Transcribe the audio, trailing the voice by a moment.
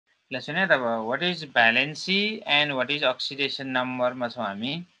ल सुने त what is valency and what is oxidation नम्बरमा छौँ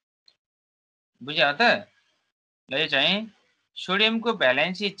हामी बुझ्यौ त ल यो चाहिँ सोडियमको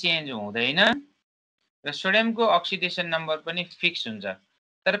भ्यालेन्सी चेन्ज हुँदैन र सोडियमको अक्सिडेसन नम्बर पनि फिक्स हुन्छ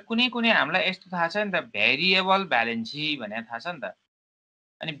तर कुनै कुनै हामीलाई यस्तो थाहा छ नि त भेरिएबल भ्यालेन्सी भनेर थाहा छ नि त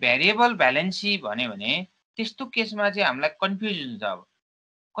अनि भेरिएबल भ्यालेन्सी भन्यो भने त्यस्तो केसमा चाहिँ हामीलाई कन्फ्युज हुन्छ अब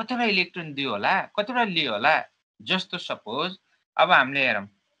कतिवटा इलेक्ट्रोन दियो होला कतिवटा लियो होला जस्तो सपोज अब हामीले हेरौँ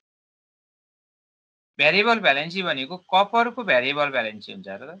भेरिएबल भ्यालेन्सी भनेको कपरको भेरिएबल भ्यालेन्सी हुन्छ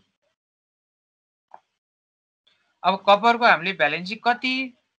र अब कपरको हामीले भ्यालेन्सी कति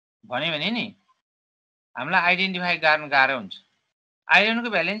भन्यो भने नि हामीलाई आइडेन्टिफाई गर्न गाह्रो हुन्छ आइरनको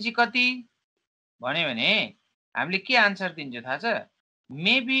भ्यालेन्सी कति भन्यो भने हामीले के आन्सर दिन्छ थाहा छ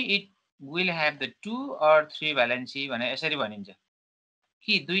maybe it will have the 2 or 3 valency भने यसरी भनिन्छ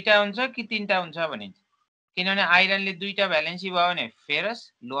कि दुईटा हुन्छ कि तीनटा हुन्छ भनिन्छ किनभने आइरनले दुईटा भ्यालेन्सी भयो भने फेरस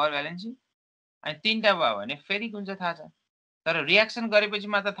लोअर भ्यालेन्सी अनि तीनटा भयो भने फेरिक हुन्छ थाहा छ तर रियाक्सन गरेपछि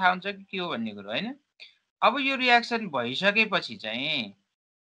मात्र थाहा हुन्छ कि के हो भन्ने कुरो हैन अब यो रियाक्सन भइसकेपछि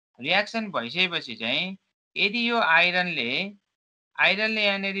चाहिँ यदि यो आइरनले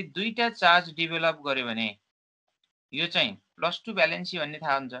यहाँनेरि दुईटा चार्ज डेभलप गर्यो भने यो चाहिँ +2 भ्यालेन्सी भन्ने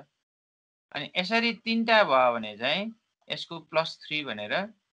थाहा हुन्छ अनि यसरी तीनटा भयो भने चाहिँ यसको +3 भनेर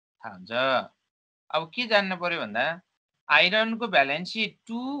थाहा हुन्छ अब के जान्न पर्यो भन्दा आइरनको भ्यालेन्सी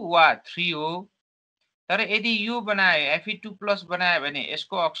 2 वा 3 हो तर यदि यो बनायो Fe2+ बनायो भने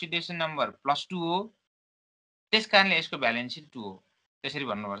यसको अक्सिडेसन नम्बर +2 हो त्यसकारणले यसको भ्यालेन्सी 2 हो त्यसरी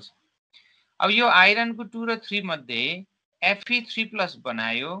भन्नुपर्छ अब यो आइरनको 2 र 3 मध्ये Fe3+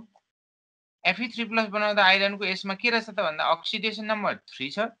 बनायो Fe3+ बनाउँदा आइरनको यसमा के रहेछ त भन्दा अक्सिडेसन नम्बर 3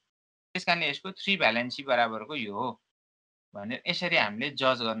 छ त्यसकारणले यसको 3 भ्यालेन्सी बराबरको यो हो भनेर यसरी हामीले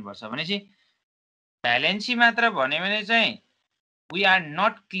जज गर्नुपर्छ भनेपछि भ्यालेन्सी मात्र भन्यो भने चाहिँ we are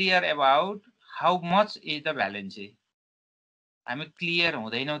not clear about how much is the valency हामी क्लियर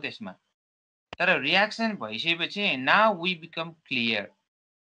हुँदैनौँ त्यसमा तर रियाक्सन भइसकेपछि now we become clear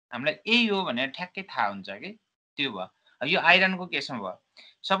हामीलाई यही हो भनेर ठ्याक्कै थाहा हुन्छ के त्यो भयो यो आइरनको केसमा भयो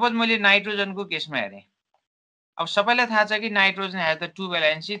सपोज मैले नाइट्रोजनको केसमा हेरेँ अब सबैलाई थाहा छ कि nitrogen has the 2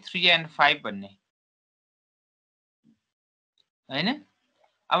 valency 3 and 5 भन्ने हैन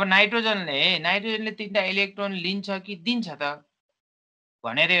अब नाइट्रोजनले तीनटा इलेक्ट्रोन लिन्छ कि दिन्छ त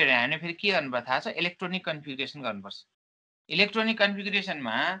भनेर हामीले फेरि के गर्नुपर्छ थाहा छ इलेक्ट्रोनिक कन्फिगरेसन गर्नुपर्छ इलेक्ट्रोनिक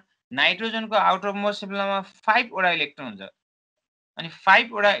कन्फिगरेसनमा नाइट्रोजनको आउटर मोस्ट शेलमा 5 वटा इलेक्ट्रोन हुन्छ अनि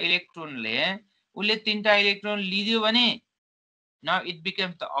 5 वटा इलेक्ट्रोनले उले तीनटा इलेक्ट्रोन लिदियो भने now it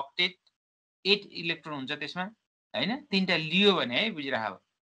becomes the octet 8 electron हुन्छ त्यसमा हैन तीनटा लियो भने है बुझिराख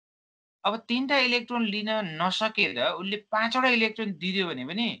अब तीनटा इलेक्ट्रोन लिन नसकेर उले 5 वटा इलेक्ट्रोन दिदियो भने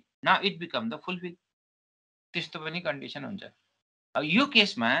पनि now it become the fulfil त्यस्तो पनि कन्डिसन हुन्छ अब यो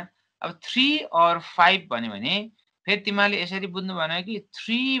केसमा अब 3 or 5 भन्यो भने फेरि तिमीले यसरी बुझ्नु भएन कि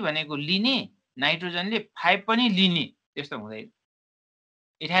 3 भनेको लिने नाइट्रोजनले 5 पनि लिने त्यस्तो हुँदैन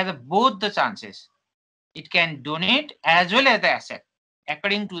it has both the chances it can donate as well as the accept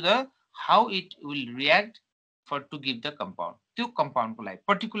according to the how it will react for to give the compound त्यो compound को लागि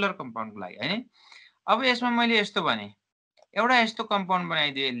पर्टिकुलर compound को लागि हैन अब यसमा मैले यस्तो भने एउटा यस्तो compound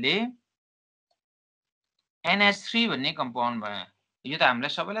बनाइदिए यसले NH3 भन्ने compound बनायो यो त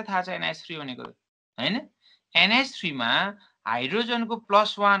हामीलाई सबैलाई थाहा छ NH3 भनेको हैन NH3 मा हाइड्रोजनको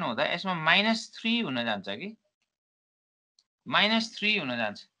 +1 हुँदा यसमा -3 हुन जान्छ कि -3 हुन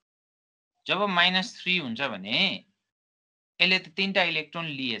जान्छ जब -3 हुन्छ भने यसले त तीनटा इलेक्ट्रोन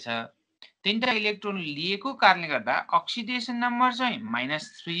लिएछ तीनटा इलेक्ट्रोन लिएको कारणले गर्दा अक्सिडेसन नम्बर चाहिँ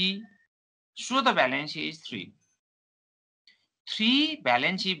 -3 so the valency is 3 3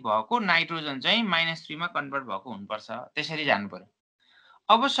 valency भएको नाइट्रोजन चाहिँ -3 मा कन्भर्ट भएको हुनुपर्छ त्यसरी जानु पर्यो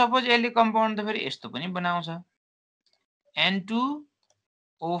अब सपोज यसले कम्पाउन्ड त फेरि यस्तो पनि बनाउँछ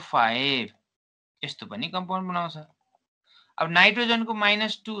N2O5 यस्तो पनि कम्पाउन्ड बनाउँछ अब नाइट्रोजनको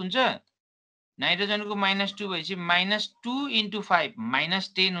 -2 हुन्छ नाइट्रोजनको -2 भएपछि -2 × 5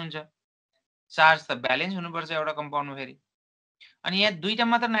 -10 हुन्छ चार्ज त ब्यालेन्स हुनुपर्छ एउटा कम्पाउन्डमा फेरि अनि यहाँ दुईटा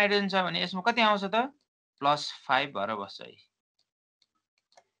मात्र नाइट्रोजन छ भने यसमा कति आउँछ त +5 भएर बस्छ है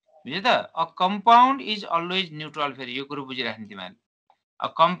बुझ्यो त a compound is always neutral फेरि यो कुरो बुझिराख्नु तिमीहरुले a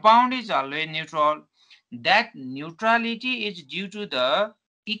compound is always neutral that neutrality is due to the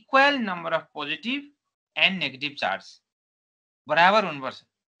equal number of positive and negative charge बराबर हुनुपर्छ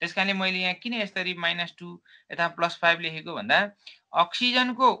त्यसकारणले मैले यहाँ किन यसरी -2 यता +5 लेखेको भन्दा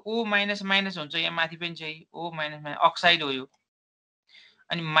अक्सिजनको O- हुन्छ यहाँ माथि पनि चाहिँ O- अक्साइड हो यो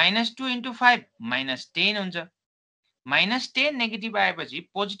अनि -2 × 5 -10 हुन्छ -10 नेगेटिभ आएपछि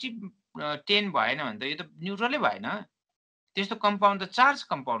पोजिटिभ 10 भएन भने त यो त न्यूट्रलै भएन त्यस्तो कम्पाउन्ड त चार्ज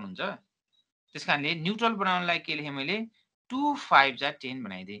कम्पाउन्ड हुन्छ। त्यसकारणले न्यूट्रल बनाउनलाई के लेखेँ मैले 2 5 जा 10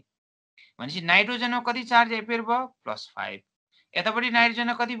 बनाइदिएँ। भनेपछि नाइट्रोजनमा कति चार्ज एपेयर भयो +5, यतापट्टि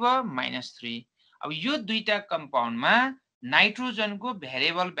नाइट्रोजनमा कति भयो -3। अब यो दुईटा कम्पाउन्डमा नाइट्रोजनको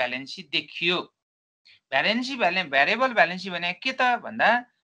भेरिएबल भ्यालेन्सी देखियो। भेरिएबल भ्यालेन्सी भने के त भन्दा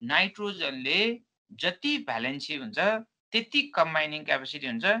नाइट्रोजनले जति भ्यालेन्सी हुन्छ त्यति कम्बाइनिङ क्यापेसिटी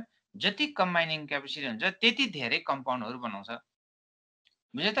हुन्छ, जति कम्बाइनिङ क्यापेसिटी हुन्छ त्यति धेरै कम्पाउन्डहरू बनाउँछ।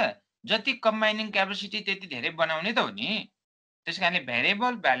 बुझ्यो त? जति कम्बाइनिङ क्यापेसिटी त्यति धेरै बनाउने त हो नि। त्यसकारणले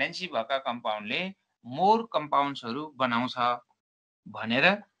भेरिएबल भ्यालेन्सी भएका कम्पाउन्डले मोर कम्पाउन्ड्सहरू बनाउँछ भनेर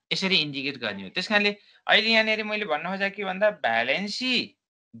यसरी इन्डिकेट गर्ने हो। त्यसकारणले अहिले यहाँनिर मैले भन्न खोजेको के भन्दा valency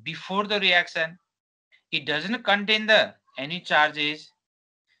before the reaction it doesn't contain the any charges,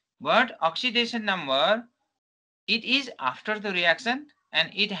 but oxidation number it is after the reaction and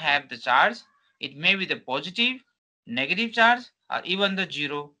it have the charge. It may be the positive, negative charge or even the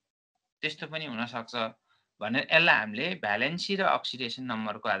zero. त्यस्तो पनि हुन सक्छ भनेर यसलाई हामीले valency र oxidation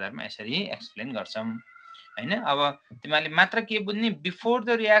नम्बरको आधारमा यसरी एक्सप्लेन गर्छौं हैन। अब तिमीले मात्र के बुझ्ने बिफोर द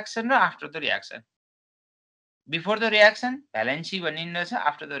रियाक्सन र after the reaction. Before the reaction valency भनिन्छ,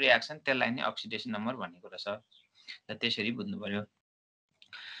 आफ्टर द रियाक्सन त्यसलाई नै अक्सिडेसन नम्बर भनेको रहेछ। र त्यसरी बुझ्नु पर्यो।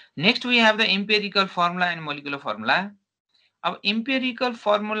 Next we have the empirical formula and molecular formula. अब एम्पिरिकल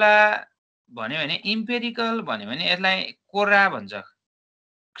फर्मुला भन्यो भने एम्पिरिकल भन्यो भने यसलाई कोरा भन्छ,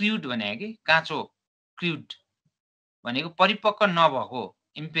 क्रुड भने कि काँचो, क्रुड भनेको परिपक्व नभएको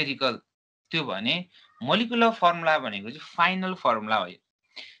एम्पिरिकल त्यो भने। मोलिकुलर फर्मुला भनेको चाहिँ फाइनल फर्मुला हो।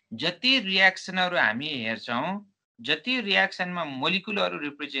 जति रियाक्सनहरु हामी हेर्छौं, जति रियाक्सनमा मोलिकुलहरु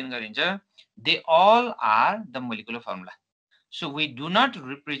रिप्रेजेन्ट गरिन्छ, they all are the molecular formula. So we do not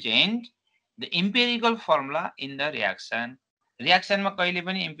represent the empirical formula in the reaction. Reaction मा कहिले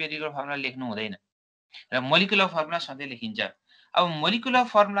पनि empirical formula लेख्नु हुँदैन र molecular formula सधैँ लेखिन्छ। अब molecular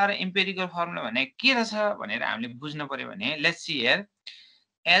formula र empirical formula भने के रहेछ भनेर हामीले बुझ्नु पर्यो भने let's see here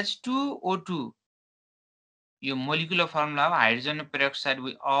H2O2 यो molecular formula हो, hydrogen peroxide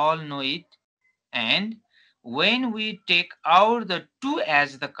we all know it, and when we take out the 2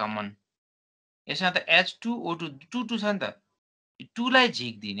 as the common, यसमा त H2O2 2 छ नि त, 2 लाई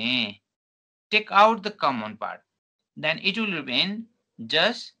झिक्दिने, take out the common part, then it will remain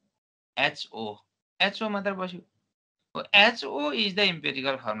just HO, HO मात्र बस्यो। HO is the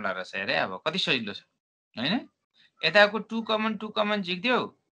empirical formula रहेछ हेरे। अब कति सजिलो छ हैन। यताको 2 कमन झिक्दियो,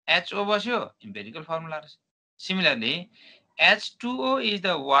 HO बस्यो, empirical formula रहेछ। Similarly H2O is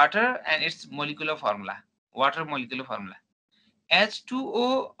the water and its molecular formula, water molecular formula।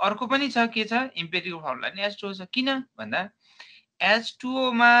 H2O अर्को पनि छ, के छ एम्पिरिकल फर्मुला नि H2O छ। किन भन्दा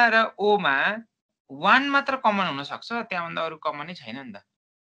H2O मा र O मा 1 मात्र कमन हुन सक्छ, त्यहाँ भन्दा अरु कमन नै छैन नि त।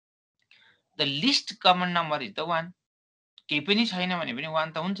 The list common number is the 1। के पनि छैन भने पनि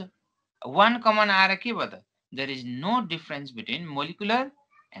 1 त हुन्छ। 1 कमन आएर के भयो त, there is no difference between molecular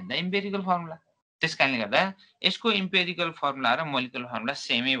and the empirical formula. त्यसकारणले गर्दा यसको एम्पिरिकल फर्मुला र मोलिकुलर फर्मुला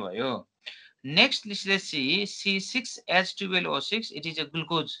सेमै भयो। Next, let's see C6H12O6. It is a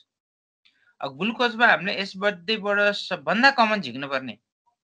glucose. अब ग्लुकोजमा हामीले यस बढ्दैबाट सबभन्दा कमन झिक्नु पर्ने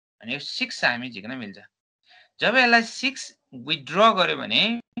भने 6 हामी झिक्न मिल्छ। जब यसलाई 6 विथड्र गर्यो भने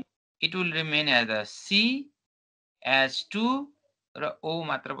it will remain as a CH2 र O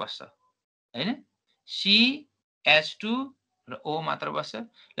मात्र बस्छ हैन। CH2 र O मात्र बस्छ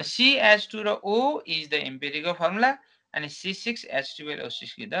र CH2 र O is the empirical formula and C6H12O6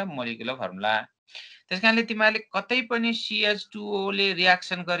 is the molecular formula। त्यसकारणले तिमीले कतै पनि CH2O ले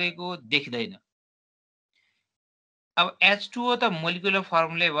रियाक्सन गरेको देख्दैन। अब H2O त मोलिकुलर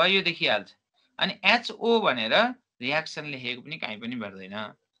फर्मुला भयो, यो देखिहाल्छ। अनि HO भनेर रियाक्सन लेखेको पनि कहीँ पनि भेट्दैन।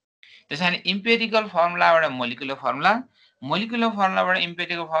 त्यसैले empirical फर्मुलाबाट molecular formula, molecular फर्मुलाबाट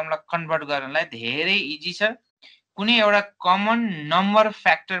empirical formula convert गर्नलाई धेरै इजी छ। कुनै एउटा कमन नम्बर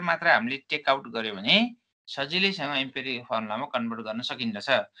फ्याक्टर मात्र हामीले टेक आउट गर्यो भने सजिलैसँग एम्पिरिकल फर्मुलामा कन्भर्ट गर्न सकिन्छ।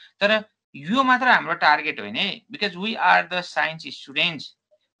 तर यो मात्र हाम्रो टार्गेट होइन है, because we are the science students.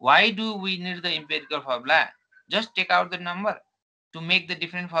 Why do we need the empirical formula? Just take out the number two make the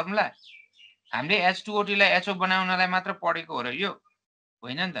different formula. हामीले H2O2 लाई HO बनाउनलाई मात्र पढेको हो र यो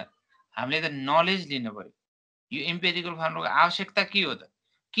होइन नि त। हामीले त नलेज लिनु पर्यो। यो एम्पिरिकल फर्मुलाको आवश्यकता के हो त,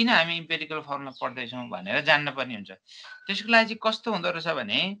 किन हामी एम्पिरिकल फर्मुला पढ्दैछौँ भनेर जान्न पर्ने हुन्छ। त्यसको लागि चाहिँ कस्तो हुँदो रहेछ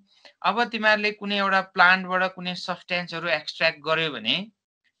भने अब तिमीहरूले कुनै एउटा प्लान्टबाट कुनै सब्स्टेन्सहरू एक्सट्र्याक्ट गर्यो भने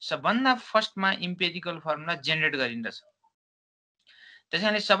सबभन्दा फर्स्टमा एम्पिरिकल फर्मुला जेनेरेट गरिन्छ।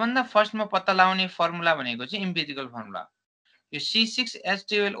 त्यसैले सबभन्दा फर्स्टमा पत्ता लगाउने फर्मुला भनेको चाहिँ एम्पिरिकल फर्मुला। यो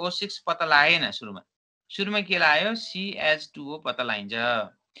C6H12O6 पत्ता लागेन सुरुमा। सुरुमा के लाग्यो? CH2O पत्ता लगाइन्छ।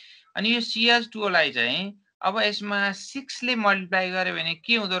 अनि यो CH2O लाई चाहिँ अब यसमा 6 ले मल्टिप्लाई गर्यो भने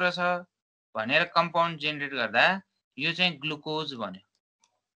के हुँदो रहेछ भनेर कम्पाउन्ड जेनेरेट गर्दा यो चाहिँ ग्लुकोज बन्यो।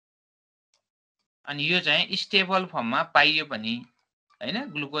 अनि यो चाहिँ स्टेबल फर्ममा पाइयो पनि हैन,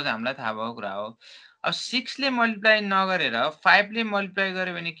 ग्लुकोज हामीलाई थाहा भएको कुरा हो। अब 6 ले मल्टिप्लाई नगरेर 5 ले मल्टिप्लाई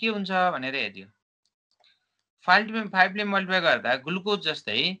गर्यो भने के हुन्छ भनेर हेर्दियो। 5 ले मल्टिप्लाई गर्दा ग्लुकोज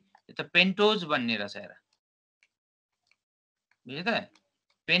जस्तै यो त पेन्टोज बन्ने रहेछ हेर। बुझ्यो त?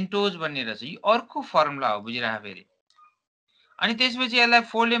 पेन्टोज बन्ने रहेछ। यो अर्को फर्मुला हो, बुझिरह फेरि। अनि त्यसपछि यसलाई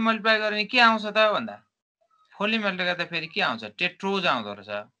 4 ले मल्टिप्लाई गर्यो भने के आउँछ त भन्दा 4 ले मल्टिप्लाई गर्दा फेरि के आउँछ? टेट्रोज आउँदो रहेछ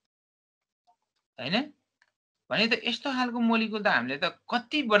हैन? भने त यस्तो खालको मोलिकुल त हामीले त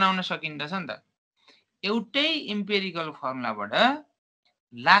कति बनाउन सकिन्छ नि त। एउटै इम्पेरिकल फर्मुलाबाट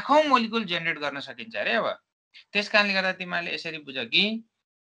लाखौं मोलिकुल जेनेरेट गर्न सकिन्छ अरे अब। त्यसकारणले गर्दा तिमीले यसरी बुझ कि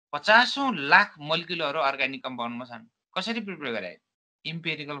 50औं लाख मोलिकुलहरु अर्गानिक कम्पाउन्डमा छन्। कसरी प्रिपेयर गरे?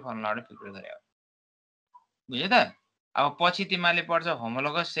 इम्पेरिकल फर्मुलाबाट प्रिपेयर गरे। बुझ्यो त? अब पछि तिमीले पढ्छ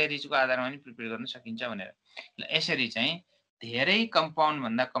होमोलोगस सिरिजको आधारमा पनि प्रिपेयर गर्न सकिन्छ भनेर। यसरी चाहिँ धेरै कम्पाउन्ड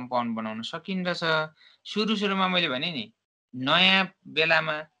भन्दा कम्पाउन्ड बनाउन सकिन्छ। सुरुमा मैले भने नि नयाँ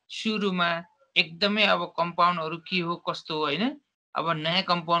बेलामा सुरुमा एकदमै अब कम्पाउन्डहरु के हो कस्तो हो हैन, अब नयाँ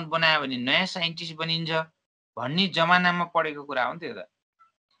कम्पाउन्ड बनायो भने नयाँ साइन्टिस्ट बनिन्छ भन्ने जमानामा पढेको कुरा हो नि त्यो त।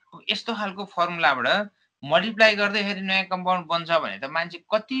 अब यस्तो खालको फर्मुलाबाट मल्टिप्लाई गर्दाखेरि नयाँ कम्पाउन्ड बन्छ भने त मान्छे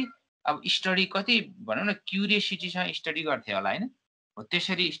कति अब स्टडी कति भनौँ न क्युरियोसिटीसँग स्टडी गर्थे होला हैन। हो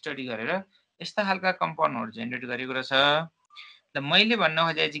त्यसरी स्टडी गरेर यस्ता खालका कम्पाउन्डहरु जेनेरेट गरेको रहेछ। ल मैले भन्न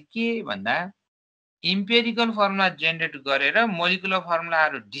खोजेको चाहिँ के भन्दा इम्पेरिकल फर्मुला जेनेरेट गरेर मोलिकुलर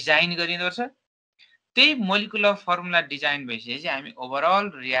फर्मुलाहरु डिजाइन गरिँदो रहेछ। त्यही मोलिकुलर फर्मुला डिजाइन भइसकेपछि हामी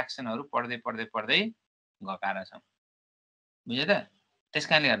ओभरअल रिएक्सनहरु पढ्दै गएका रहेछौं। बुझ्यो त?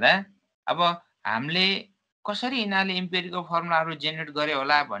 त्यसकारणले गर्दा अब हामीले कसरी यिनीहरूले इम्पेरिकल फर्मुलाहरु जेनेरेट गरे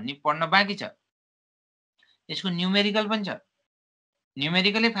होला भन्ने पढ्न बाँकी छ। यसको न्यूमेरिकल पनि छ।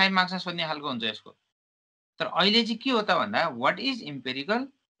 न्यूमेरिकलै 5 मार्क्समा सोध्ने खालको हुन्छ यसको। तर अहिले चाहिँ के हो त भन्दा व्हाट इज इम्पेरिकल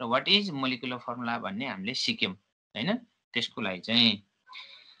र व्हाट इज मोलिकुलर फर्मुला भन्ने हामीले सिक्यौं हैन। त्यसको लागि चाहिँ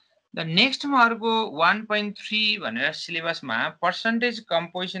द नेक्स्टमा अर्को 1.3 भनेर सिलेबसमा percentage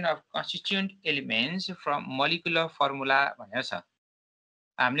composition of constituent elements from molecular formula भनेर छ।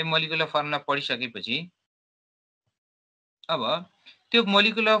 हामीले मोलिकुलर फर्मुला पढिसकेपछि अब त्यो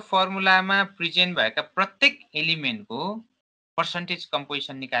मोलिकुलर फर्मुलामा प्रेजेन्ट भएका प्रत्येक एलिमेन्टको पर्सेन्टेज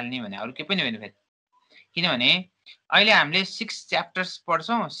कम्पोजिसन निकाल्ने भने अरु के पनि होइन फेरि। किनभने अहिले हामीले 6 च्याप्टर्स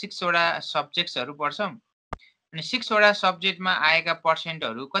पढ्छौं, 6 वटा सब्जेक्ट्सहरु पढ्छौं। अनि 6 वटा सब्जेक्टमा आएका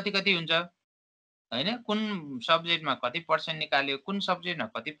पर्सेन्टहरु कति हुन्छ हैन, कुन सब्जेक्टमा कति पर्सेन्ट निकाल्यो, कुन सब्जेक्टमा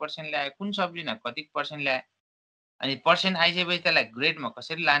कति पर्सेन्ट ल्यायो, कुन सब्जेक्टमा कति पर्सेन्ट ल्यायो, अनि पर्सेन्ट आइसकेपछि त्यसलाई ग्रेडमा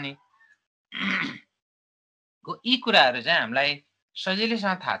कसरी लाने यी कुराहरु चाहिँ हामीलाई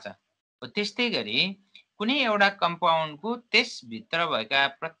सजिलैसँग थाहा छ। त्यस्तै गरी कुनै एउटा कम्पाउन्डको त्यसभित्र भएका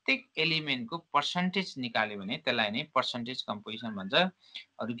प्रत्येक एलिमेन्टको पर्सेन्टेज निकाल्यो भने त्यसलाई नै पर्सेन्टेज कम्पोजिसन भन्छ,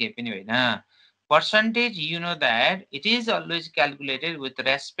 अरु केही पनि होइन। Percentage you know that it is always calculated with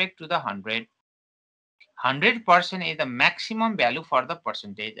respect to the 100. 100% is the maximum value for the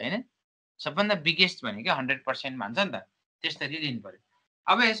percentage हैन। सबभन्दा बिगेस्ट भनेको 100% मान्छ नि त, त्यसरी लिनु पर्यो।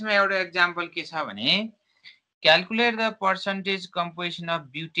 अब यसमा एउटा एक्जाम्पल के छ भने calculate the percentage composition of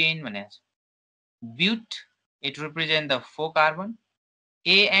butane भनेको छ। But it represent the 4 carbon.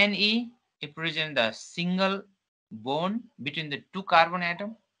 A and E it represent the single bond between the 2 carbon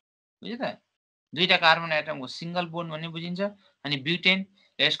atom. बुझ्यो त? दुईटा कार्बन एटमको सिंगल बोन्ड भन्ने बुझिन्छ। अनि ब्युटेन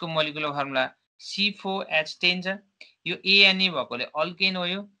यसको मोलिकुलर फर्मुला C4H10 छ। यो A and E भएकोले अल्केन हो।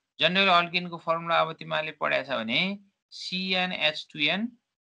 यो जनरल अल्केनको फर्मुला अब तिमीले पढाएको छ भने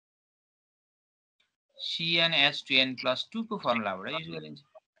CnH2n+2 को फर्मुलाबाट युज गरिन्छ।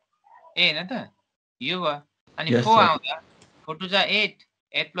 ए हैन त? यो भयो। अनि 4 आउँदा 4 2 जा 8,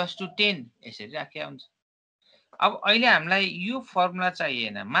 8 + 2 10 यसरी राखेको हुन्छ। अब अहिले हामीलाई यो फर्मुला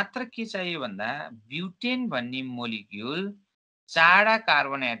चाहिएन, मात्र के चाहियो भन्दा ब्युटेन भन्ने मोलिक्युल 4 वटा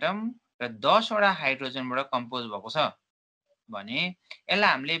कार्बन एटम र 10 वटा हाइड्रोजनबाट कम्पोज भएको छ भने यसलाई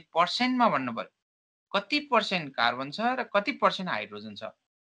हामीले पर्सेन्टमा भन्नु पर्यो। कति पर्सेन्ट कार्बन छ र कति पर्सेन्ट हाइड्रोजन छ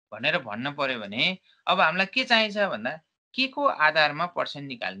भनेर भन्न पर्यो भने अब हामीलाई के चाहिन्छ भन्दा के को आधारमा पर्सेन्ट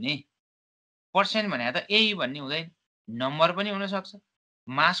निकाल्ने। पर्सेन्ट भने त यही भन्ने हुँदैन, नम्बर पनि हुन सक्छ,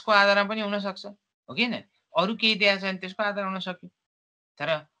 मासको आधारमा पनि हुन सक्छ, हो कि हैन? अरु केही दिएको छ भने त्यसको आधार हुन सक्यो। तर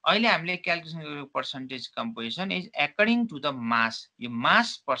अहिले हामीले क्याल्कुलेसन गरेको percentage composition is according to the mass. यो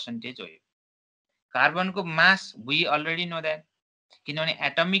मास पर्सेन्टेज हो। यो कार्बनको mass we already know that, किनभने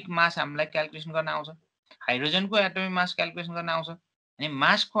एटमिक मास हामीलाई क्याल्कुलेसन गर्न आउँछ, हाइड्रोजनको एटमिक मास क्याल्कुलेसन गर्न आउँछ। अनि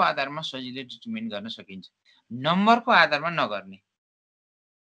मासको आधारमा सजिलै डिटरमिन गर्न सकिन्छ, नम्बरको आधारमा नगर्ने।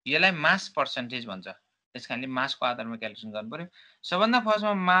 यसलाई मास पर्सेन्टेज भन्छ। त्यस कारणले मासको आधारमा क्याल्कुलेसन गर्नु पर्यो। सबभन्दा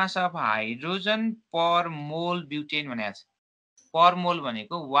फर्स्टमा मास अफ हाइड्रोजन पर मोल ब्युटेन भनेको छ। पर मोल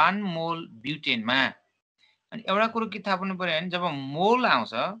भनेको 1 मोल ब्युटेनमा। अनि एउटा कुरो के थाहा पाउनु पर्यो भने जब मोल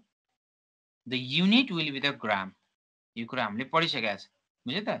आउँछ the unit will be the gram. यो कुरा हामीले पढिसकेका छ,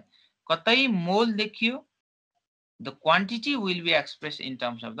 बुझ्यो त? कतै मोल देखियो the quantity will be express in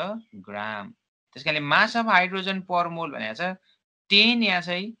terms of the gram. त्यसकारणले मास अफ हाइड्रोजन पर मोल भनेको छ 10 यहाँ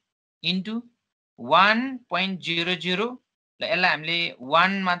चाहिँ इन्टु 1.00। ल यसलाई हामीले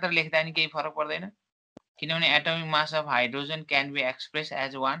 1 मात्र लेख्दा नि केही फरक पर्दैन, किनभने atomic mass of hydrogen can be express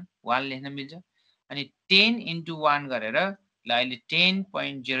as 1 लेख्न मिल्छ। अनि 10 इन्टु 1 गरेर ल अहिले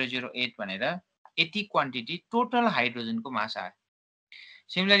 10.008 भनेर यति क्वान्टिटी टोटल हाइड्रोजनको मास आयो।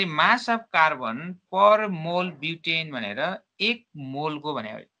 सिमिलरली मास अफ कार्बन पर मोल ब्युटेन भनेर 1 मोलको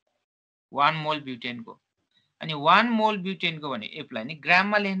भने 1 मोल ब्युटेनको। अनि 1 मोल ब्युटेनको भने यसलाई नि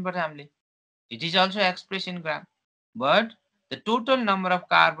ग्राममा लेख्नुपर्छ हामीले। It is also express in gram, but the total number of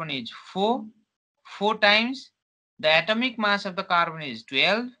carbon is 4 times the atomic mass of the carbon is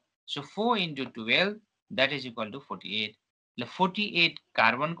 12, so 4 into 12 that is equal to 48. ल 48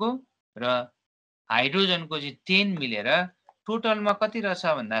 कार्बन को र हाइड्रोजन को चाहिँ 10 मिलेर टोटलमा कति रहेछ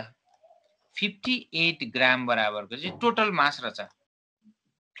भन्दा 58 ग्राम बराबरको चाहिँ टोटल मास रहेछ।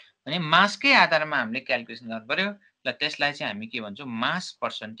 भने मासकै आधारमा हामीले क्याल्कुलेसन गर्नु पर्यो। ल त्यसलाई चाहिँ हामी के भन्छौँ, मास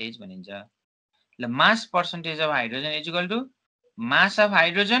पर्सेन्टेज भनिन्छ। ल मास percentage of hydrogen is equal to mass of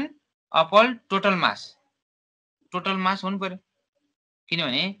hydrogen upper total mass. Total mass हुनु पर्यो,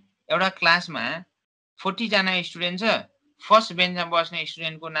 किनभने एउटा क्लासमा 40 जना स्टुडेन्ट छ, फर्स्ट बेन्चमा बस्ने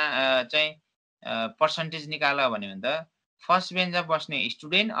स्टुडेन्टको चाहिँ पर्सेन्टेज निकाल भन्यो भने त फर्स्ट बेन्चमा बस्ने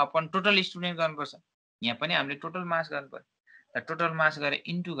स्टुडेन्ट अपन टोटल स्टुडेन्ट गर्नुपर्छ। यहाँ पनि हामीले टोटल मास गर्नु पर्यो। र टोटल मास गरेर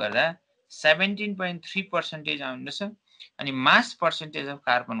इन्टु गर्दा 17.3% आउँदछ। अनि मास पर्सेन्टेज अफ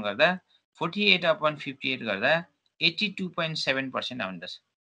कार्बन गर्दा 48/58 गर्दा 82.7% आउँदछ।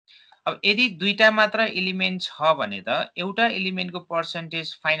 अब यदि दुईटा मात्र एलिमेन्ट छ भने त एउटा एलिमेन्टको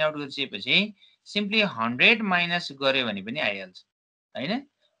पर्सेन्टेज फाइन्ड आउट गरिसकेपछि सिम्पली 100 माइनस गर्यो भने पनि आइहाल्छ, हैन?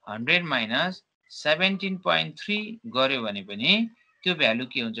 100 माइनस 17.3 गर्यो भने पनि त्यो भ्यालु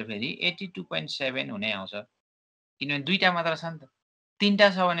के हुन्छ, फेरि 82.7 हुने आउँछ, किनभने दुईटा मात्र छ नि त। तीनटा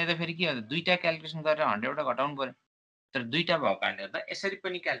छ भने त फेरि के हुन्छ, दुईटा क्याल्कुलेसन गरेर 100 वटा घटाउनु पर्यो। तर दुईटा भएको कारणले गर्दा यसरी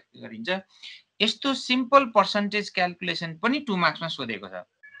पनि क्याल्कुलेट गरिन्छ। यस्तो सिम्पल पर्सेन्टेज क्याल्कुलेसन पनि 2 मार्क्समा सोधेको छ,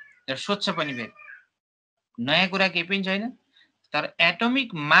 तर सोध्छ पनि फेरि। नयाँ कुरा केही पनि छैन, तर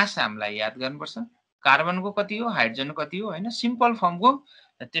एटमिक मास हामीलाई याद गर्नुपर्छ, कार्बनको कति हो, हाइड्रोजनको कति हो, हैन? सिम्पल फर्मको।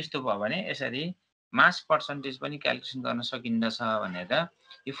 त्यस्तो भयो भने यसरी मास पर्सेन्टेज पनि क्याल्कुलेसन गर्न सकिन्छ भनेर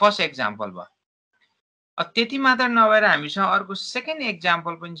यो फर्स्ट एक्जाम्पल भयो। अब त्यति मात्र नभएर हामीसँग अर्को सेकेन्ड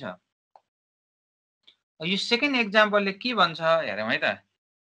एक्जाम्पल पनि छ। यो सेकेन्ड एक्जाम्पलले के भन्छ हेरौँ है त।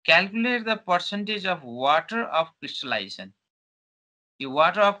 Calculate the percentage of water of crystallisation. यो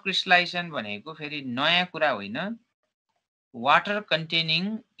वाटर अफ क्रिस्टलाइजेसन भनेको फेरि नयाँ कुरा होइन, water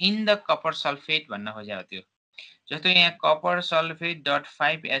containing in the copper sulphate भन्न खोजेको थियो। जस्तो यहाँ कपर सल्फेट डट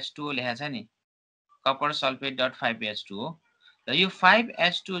 5H2O लेखेको छ नि, कपर सल्फेट डट 5H2O। र यो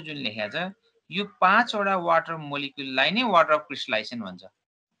 5H2O जुन लेखेको छ यो 5 वटा वाटर मोलिक्युललाई नै वाटर अफ क्रिस्टलाइजेसन भन्छ।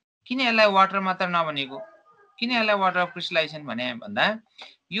 किन यसलाई वाटर मात्र नभनेको, किन यसलाई वाटर अफ क्रिस्टलाइजेसन भने भन्दा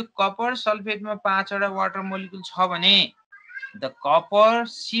यो कपर सल्फेटमा 5 वटा वाटर मोलिक्युल छ भने the copper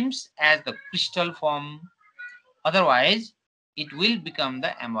seems as the crystal form, otherwise it will become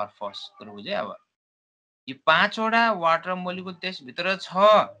the amorphous। कुरो बुझ्यो? अब यो 5 वटा वाटर मोलिक्युल त्यस भित्र छ,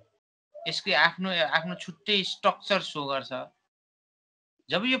 यसको आफ्नो छुट्टै स्ट्रक्चर सो गर्छ।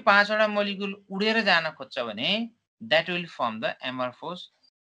 जब यो 5 वटा मोलिक्युल उडेर जान खोज्छ भने that will form the amorphous,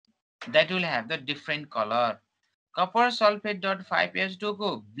 that will have the different color। copper sulfate dot 5H2O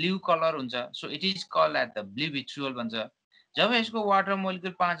को ब्लू कलर हुन्छ, so it is called as the blue vitriol भन्छ। जब यसको वाटर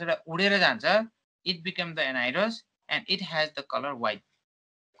मोलिक्युल 5 वटा उडेर जान्छ it becomes the anhydrous and it has the color white।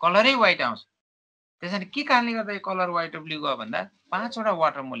 कलरै white आउँछ। त्यसैले के कारणले गर्दा यो कलर व्हाइट र ब्लू गयो भन्दा 5 वटा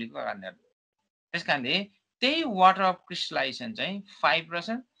वाटर मोलिक्युल कारणले। त्यसकारणले त्यही वाटर अफ क्रिस्टलाइजेसन चाहिँ 5 रहेछ।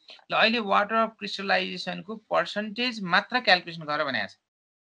 ल अहिले वाटर अफ क्रिस्टलाइजेसनको पर्सेन्टेज मात्र क्याल्कुलेसन गर भनेको छ।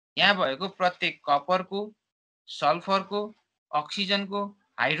 यहाँ भएको प्रत्येक कपरको, सल्फरको, अक्सिजनको,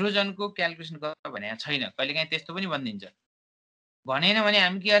 हाइड्रोजनको क्याल्कुलेसन गर भनेको छैन। कहिलेकाहीँ त्यस्तो पनि भनिदिन्छ, भनेन भने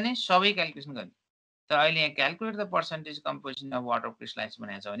हामी के गर्ने, सबै क्याल्कुलेसन गर्ने। तर अहिले यहाँ calculate the percentage composition of water of crystallisation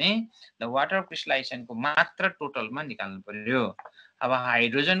भनेको छ भने द वाटर अफ क्रिस्टलाइजेसनको मात्र टोटलमा निकाल्नु पर्यो। अब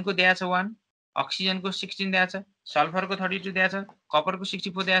हाइड्रोजनको दिएको छ 1, अक्सिजनको 16 दिएको छ, सल्फरको 32 दिएको छ, कपरको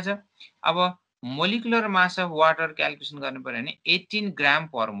 64 दिएको छ। अब molecular mass of water calculation गर्नु पर्यो भने 18 ग्राम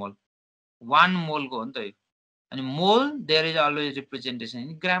पर मोल, 1 मोलको हो नि त यो। अनि मोल there is always representation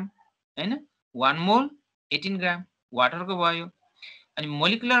in ग्राम, हैन? 1 मोल 18 ग्राम वाटरको भयो। अनि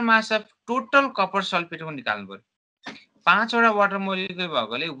molecular mass of total copper सल्फेटको निकाल्नु पर्यो। 5 वटा वाटर मोलिक्युल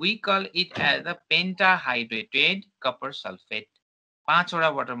भएकोले we call it as the पेन्टाहाइड्रेटेड copper sulphate. 5 वटा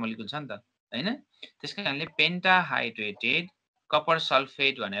वाटर मोलिक्युल छ नि त हैन, त्यसकै कारणले पेन्टाहाइड्रेटेड कपर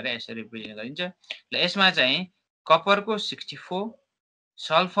सल्फेट भनेर यसरी रिप्रेजेन्ट गरिन्छ। ल यसमा चाहिँ कपरको 64,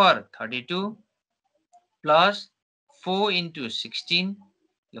 sulphur 32 plus 4 into 16,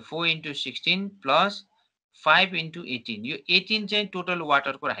 4 into 16 plus 5 into 18, यो 18 चाहिँ टोटल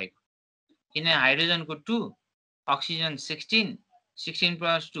वाटरको राखेको, किन हाइड्रोजनको 2, अक्सिजन 16, 16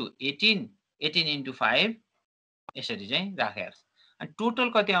 प्लस 2 18, 18 into 5 यसरी चाहिँ राखेको छ। अनि टोटल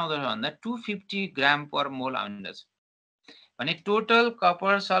कति आउँदछ भन्दा 250 ग्राम पर मोल आउँदछ। भने total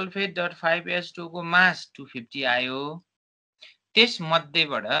copper sulphate dot 5s2 को मास 250 आयो। त्यस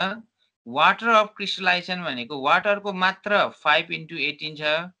मध्येबाट वाटर अफ क्रिस्टलाइजेसन भनेको वाटरको मात्र 5 into 18 छ,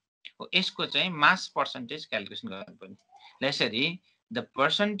 यसको चाहिँ मास पर्सेन्टेज क्याल्कुलेसन गर्नुपर्ने। यसरी the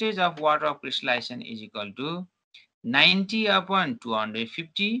percentage of water of crystallisation is equal to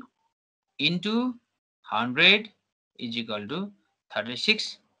 90/250 into 100 is equal to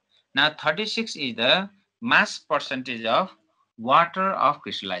 36. Now 36 is the mass percentage of water of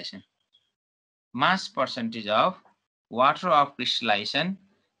crystallization. Mass percentage of water of crystallization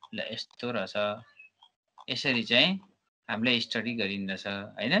ल यस्तो रहेछ। यसरी चाहिँ हामीले स्टडी गरिँदैछ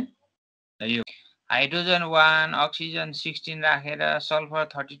हैन। यो हाइड्रोजन 1, अक्सिजन 16 राखेर, सल्फर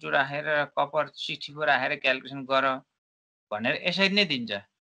 32 राखेर, कपर 64 राखेर क्याल्कुलेसन गर भनेर यसरी नै दिन्छ।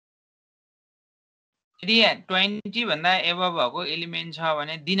 यदि 20 भन्दा एबभ भएको एलिमेन्ट छ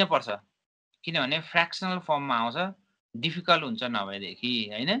भने दिन पर्छ, किनभने फ्र्याक्सनल फर्ममा आउँछ, डिफिकल्ट हुन्छ नभएदेखि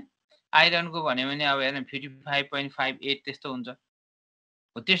हैन। आइरनको भन्यो भने अब हेर्न 55.58 त्यस्तो हुन्छ,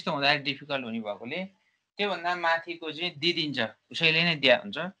 हो त्यस्तो हुँदा डिफिकल्ट हुने भएकोले त्यो भन्दा माथिको चाहिँ दिदिन्छ, उसैले नै दिया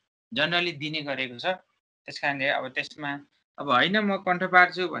हुन्छ, जनरली दिने गरेको छ। त्यसकारणले अब त्यसमा अब हैन म कन्ट्रोल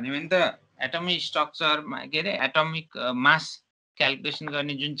पार्छु भन्यो भने त एटमिक स्ट्रक्चर के अरे एटमिक मास क्याल्कुलेसन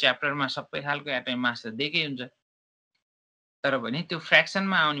गर्ने जुन च्याप्टरमा सबै खालको एटमिक मास त दिएकै हुन्छ, तर पनि त्यो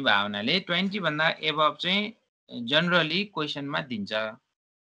फ्र्याक्सनमा आउने भावनाले 20 भन्दा एबभ चाहिँ जनरली क्वेशनमा दिन्छ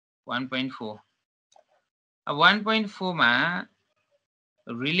 1.4। अब 1.4 मा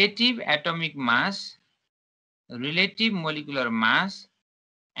relative atomic mass, relative molecular mass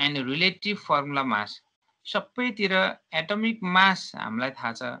and relative formula मास, सबैतिर एटमिक मास हामीलाई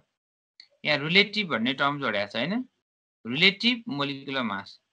थाहा छ, यहाँ रिलेटिभ भन्ने टर्म जोडेको छ हैन। रिलेटिभ मोलिकुलर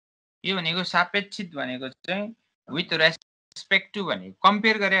मास यो भनेको सापेक्षित भनेको चाहिँ विथ रेस्पेक्ट टु भने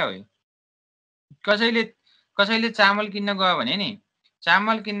कम्पेयर गरे हो। कसैले चामल किन्न गयो भने नि,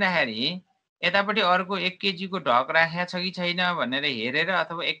 चामल किन्दाखेरि यतापट्टि अर्को 1 केजी को ढक राखेको छ कि छैन भनेर हेरेर,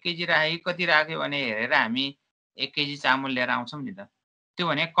 अथवा 1 केजी राखे कति राख्यो भने हेरेर हामी 1 केजी चामल लिएर आउँछौँ नि त। त्यो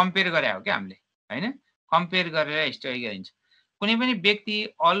भने कम्पेयर गरे हो क्या हामीले हैन, कम्पेयर गरेर स्टडी गरिन्छ। कुनै पनि व्यक्ति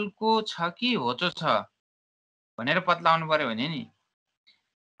अल्को छ कि होचो छ भनेर पत्लाउनु पर्यो भने नि,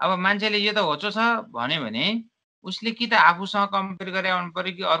 अब मान्छेले यो त होचो छ भन्यो भने उसले कि त आफूसँग कम्पेयर गरे आउनु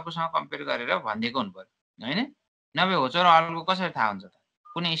पर्यो कि अर्कोसँग कम्पेयर गरेर भनिदिएको हुनु पर्यो हैन। नभए होचो र अल्को कसरी थाहा हुन्छ त?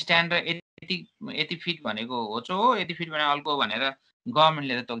 कुनै स्ट्यान्डर्ड यति फिट भनेको होचो हो, यति फिट भने अल्को भनेर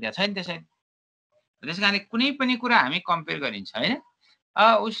गभर्नमेन्टले त तोक्दिया छैन त्यसै। त्यसकारणले कुनै पनि कुरा हामी कम्पेयर गरिन्छ हैन।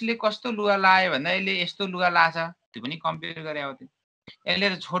 उसले कस्तो लुगा लायो भन्दा यसले यस्तो लुगा लाछ, त्यो पनि कम्पेयर गरे हो। यसले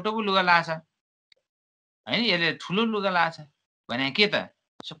त छोटो पो लुगा लाछ हैन, यसले ठुलो लुगा लाछ भने के त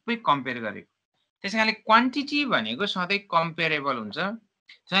सबै कम्पेयर गरेको। त्यसकारणले क्वान्टिटी भनेको सधैँ कम्पेरेबल हुन्छ।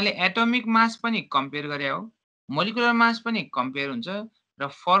 त्यसैले एटमिक मास पनि कम्पेयर गरे हो, मोलिकुलर मास पनि कम्पेयर हुन्छ, र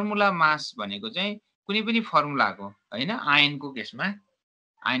फर्मुला मास भनेको चाहिँ कुनै पनि फर्मुलाको हैन, आयनको केसमा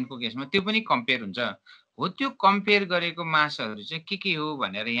त्यो पनि कम्पेयर हुन्छ। हो त्यो कम्पेयर गरेको मासहरु चाहिँ के हो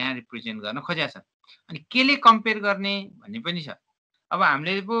भनेर यहाँ रिप्रेजेन्ट गर्न खोजेको छ। अनि केले कम्पेयर गर्ने भन्ने पनि छ। अब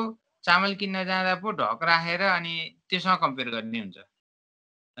हामीले पो चामल किन्न जाँदा पो ढक राखेर अनि त्यससँग कम्पेयर गर्ने हुन्छ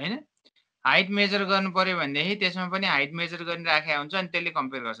हैन। हाइट मेजर गर्नु पर्यो भनेदेखि त्यसमा पनि हाइट मेजर गर्ने राखेको हुन्छ अनि त्यसले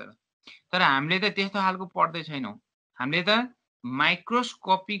कम्पेयर गर्छ। तर हामीले त त्यस्तो खालको पढ्दै छैनौं। हामीले त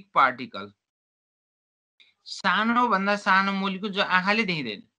माइक्रोस्कोपिक पार्टिकल, सानो भन्दा सानो मोलिकुल जो आँखाले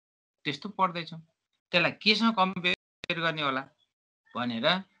देखिदैन त्यस्तो पढ्दैछौँ। त्यसलाई केसँग कम्पेयर गर्ने होला भनेर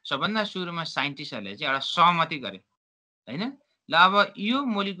सबभन्दा सुरुमा साइन्टिस्टहरुले चाहिँ एउटा सहमति गरे हैन। ल अब यो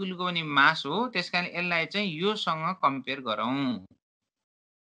मोलिकुलको पनि मास हो, त्यसकारण यसलाई चाहिँ योसँग कम्पेयर गरौँ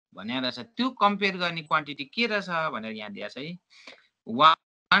भनेर रहेछ। त्यो कम्पेयर गर्ने क्वान्टिटी के रहेछ भनेर यहाँ दिएको छ है।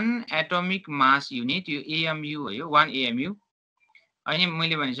 1 एटमिक मास युनिट, यो एएमयु हो, यो 1 एएमयु। अनि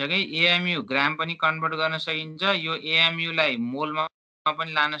मैले भनिसके एएमयु ग्राम पनि कन्भर्ट गर्न सकिन्छ, यो एएमयु लाई मोलमा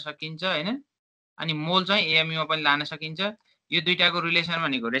पनि लान सकिन्छ हैन। अनि मोल चाहिँ एएमयु मा पनि लान सकिन्छ। यो दुईटाको रिलेसन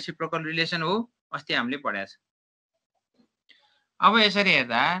भनेको रेसिप्रोकल रिलेसन हो। अस्ति हामीले पढाएको छ। अब यसरी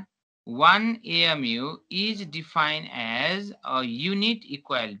हेर्दा 1 AMU is defined as a unit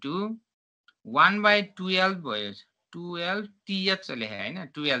equal to 1/12 भयो। 12 TH लेखे हैन,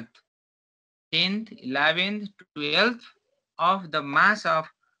 12th 10th 11th 12th of the mass of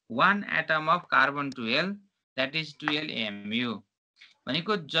one atom of carbon 12, that is 12 AMU।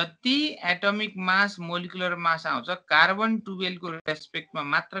 भनेको जति एटमिक मास मोलिकुलर मास आउँछ कार्बन 12 को रेस्पेक्टमा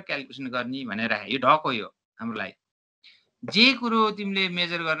मात्र क्याल्कुलेसन गर्ने भनेर यो ढक हो। यो हाम्रो लागि जे कुरो तिमीले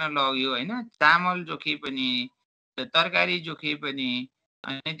मेजर गर्न लग्यो हैन, चामल जोखे पनि, तरकारी जोखे पनि,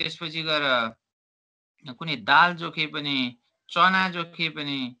 अनि त्यसपछि गएर कुनै दाल जोखे पनि, चना जोखे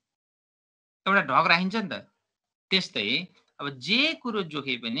पनि एउटा ढक राखिन्छ नि त। त्यस्तै अब जे कुरो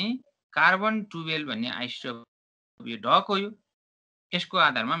जोखे पनि कार्बन 12 भन्ने आइसोटोप यो ढक हो। यसको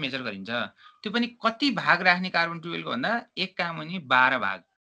आधारमा मेजर गरिन्छ। त्यो पनि कति भाग राख्ने कार्बन 12 को भन्दा 1 का मुनि 12 भाग,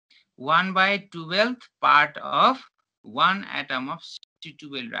 1/12th part of 1 atom of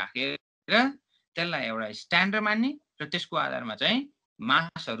C12 राखेर त्यसलाई एउटा स्ट्यान्डर्ड मान्ने र त्यसको आधारमा चाहिँ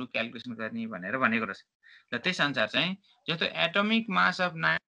मासहरु क्याल्कुलेसन गर्ने भनेर भनेको रहेछ। र त्यसअनुसार चाहिँ जस्तो atomic mass of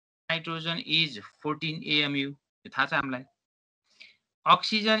nitrogen is 14 AMU, यो थाहा छ हामीलाई।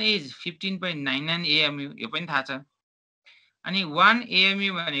 अक्सिजन इज 15.99 AMU, यो पनि थाहा छ। अनि 1 AMU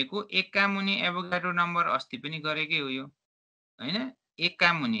भनेको 1 का मुनि एभोगाड्रो नम्बर अस्ति पनि गरेकै हो यो हैन। 1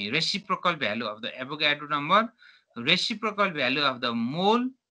 का मुनि reciprocal value of the एभोगाड्रो number, reciprocal value of the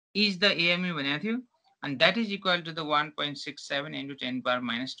mole is the AMU भनेको थियो। अनि that is equal to the 1.67 into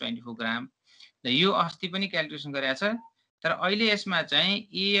 10⁻24 ग्राम। र यो अस्ति पनि क्याल्कुलेसन गरेको छ। तर अहिले यसमा चाहिँ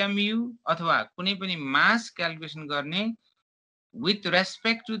AMU अथवा कुनै पनि मास क्याल्कुलेसन गर्ने with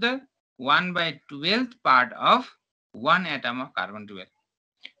respect to the 1/12th part of 1 atom of carbon 12।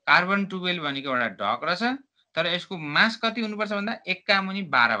 Carbon 12 भनेको एउटा ढक रहेछ, तर यसको मास कति हुनुपर्छ भन्दा 1 का मुनि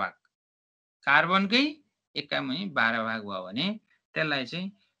 12 भाग। कार्बनकै 1 का मुनि 12 भाग भयो भने त्यसलाई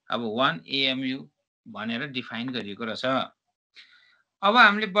चाहिँ अब 1 AMU भनेर डिफाइन गरिएको रहेछ। अब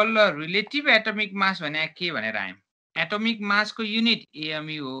हामीले बल्ल रिलेटिभ एटमिक मास भने के भनेर आयौं। एटमिक मास को युनिट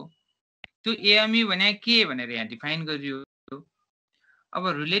AMU हो। त्यो AMU भने के भनेर यहाँ डिफाइन गरियो। अब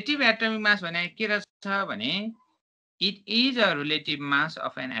रिलेटिभ एटमिक मास भने के रहेछ भने it is a relative mass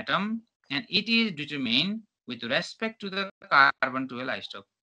of an atom and it is determined with respect to the carbon 12 isotope।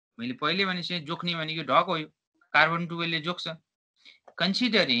 मैले पहिले भनेपछि जोख्ने भनेको ढक हो। यो कार्बन 12 ले जोख्छ।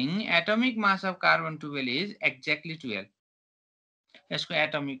 considering atomic mass of carbon 12 is exactly 12, यसको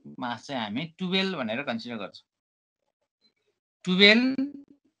एटमिक मास चाहिँ हामी 12 भनेर कन्सिडर गर्छौं। 12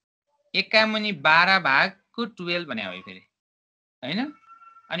 1 का मुनि 12 भागको 12 भने हो फेरि हैन।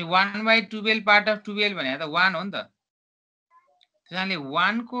 अनि 1/12 पार्ट अफ 12 भने त 1 हो नि त। त्यसैले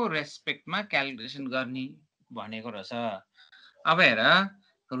 1 को रेस्पेक्टमा क्याल्कुलेसन गर्ने भनेको रहेछ। अब हेर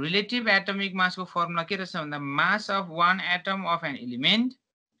रिलेटिभ एटमिक मास को फर्मुला के रहेछ भन्दा mass of 1 atom of an element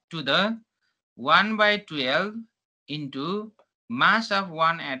to the 1/12 into mass of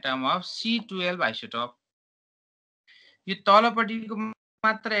 1 atom of C12 isotope. यो तलपट्टिको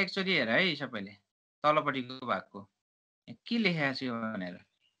मात्र एक्चुअली हेर है सबैले, तलपट्टिको भागको के लेखेको छ यो भनेर।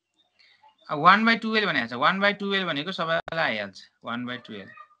 1/12 भनेको छ। 1/12 भनेको सबैलाई आइहाल्छ 1/12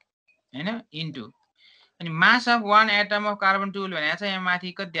 हैन इन्टु अनि mass of 1 atom of carbon 12 भनेको छ। यहाँ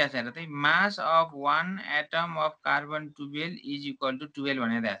माथि कति दिएको छ हेर त, mass of 1 atom of carbon 12 is equal to 12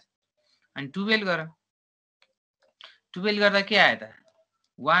 भनेर दिएको छ। अनि 12 गर, 12 गर्दा के आयो त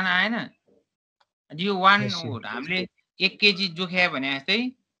 1 आएन। अनि यो 1 हामीले 1 केजी जोखे भने जस्तै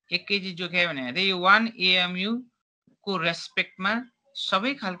 1 केजी जोखे भने जस्तै यो 1 AMU को रेस्पेक्टमा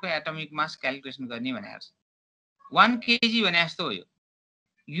सबै खालको एटमिक मास क्याल्कुलेसन गर्ने भनेको छ। 1 केजी भने जस्तो हो।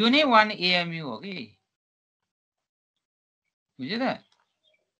 यो नै 1 AMU हो कि, बुझ्यो त।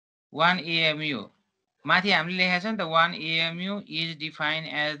 1 AMU हो। माथि हामीले लेखेको छ नि त 1 AMU is defined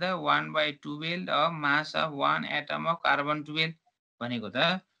as the 1/12 of mass of 1 atom of carbon 12 भनेको त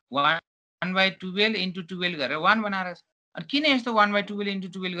 1/12 इन्टु 12 गरेर 1 बनाएर। अनि किन यस्तो 1/12 इन्टु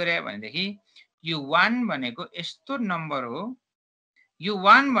 12 गरे भनेदेखि यो 1 भनेको यस्तो नम्बर हो, यो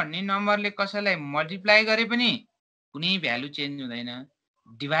 1 भन्ने नम्बरले कसैलाई मल्टिप्लाई गरे पनि कुनै भ्यालु चेन्ज हुँदैन,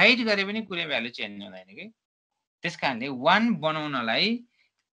 डिभाइड गरे पनि कुनै भ्यालु चेन्ज हुँदैन के। त्यसकारणले 1 बनाउनलाई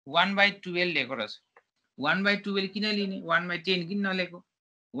 1/12 लेखेको रहेछ। 1/12 किन लिने, 1/10 किन नलेखेको,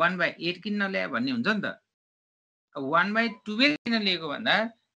 1/8 किन नल्याए भन्ने हुन्छ नि त। अब 1/12 किन लिएको भन्दा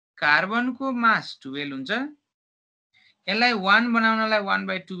कार्बनको मास 12 हुन्छ, यसलाई 1 बनाउनलाई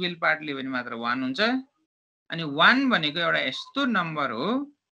 1/12 पार्ट लियो भने मात्र 1 हुन्छ। अनि 1 भनेको एउटा यस्तो नम्बर हो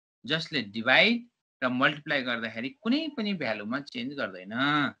जसले डिभाइड र मल्टिप्लाई गर्दाखेरि कुनै पनि भ्यालुमा चेन्ज गर्दैन।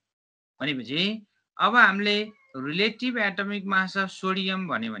 भनेपछि अब हामीले relative atomic mass of sodium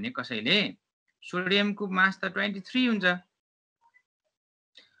भन्यो भने कसैले सोडियमको मास त 23 हुन्छ।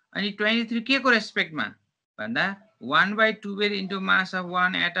 अनि 23 के को रेस्पेक्टमा भन्दा 1/12 into mass of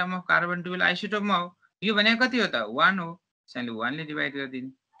 1 atom of carbon 12 आइसोटोपमा हो। यो भनेको कति हो त 1 हो। त्यसैले 1 ले डिभाइड गरिदिनु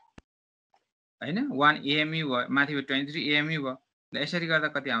हैन। 1 AMU भयो, माथिबाट 23 AMU भयो। ल यसरी गर्दा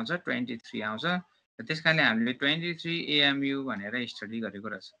कति आउँछ 23 आउँछ। त्यसकारणले हामीले 23 AMU भनेर स्टडी गरेको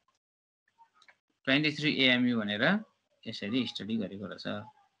रहेछ। 23 AMU भनेर यसरी स्टडी गरेको रहेछ।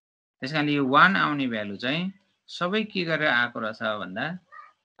 त्यसकारणले यो 1 आउने भ्यालु चाहिँ सबै के गरेर आएको रहेछ भन्दा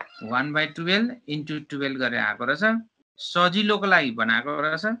 1/12 इन्टु 12 गरेर आएको रहेछ। सजिलोको लागि बनाएको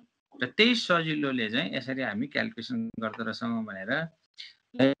रहेछ र त्यही सजिलोले चाहिँ यसरी हामी क्याल्कुलेसन गर्दो रहेछौँ भनेर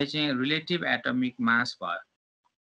चाहिँ रिलेटिभ एटमिक मास भयो।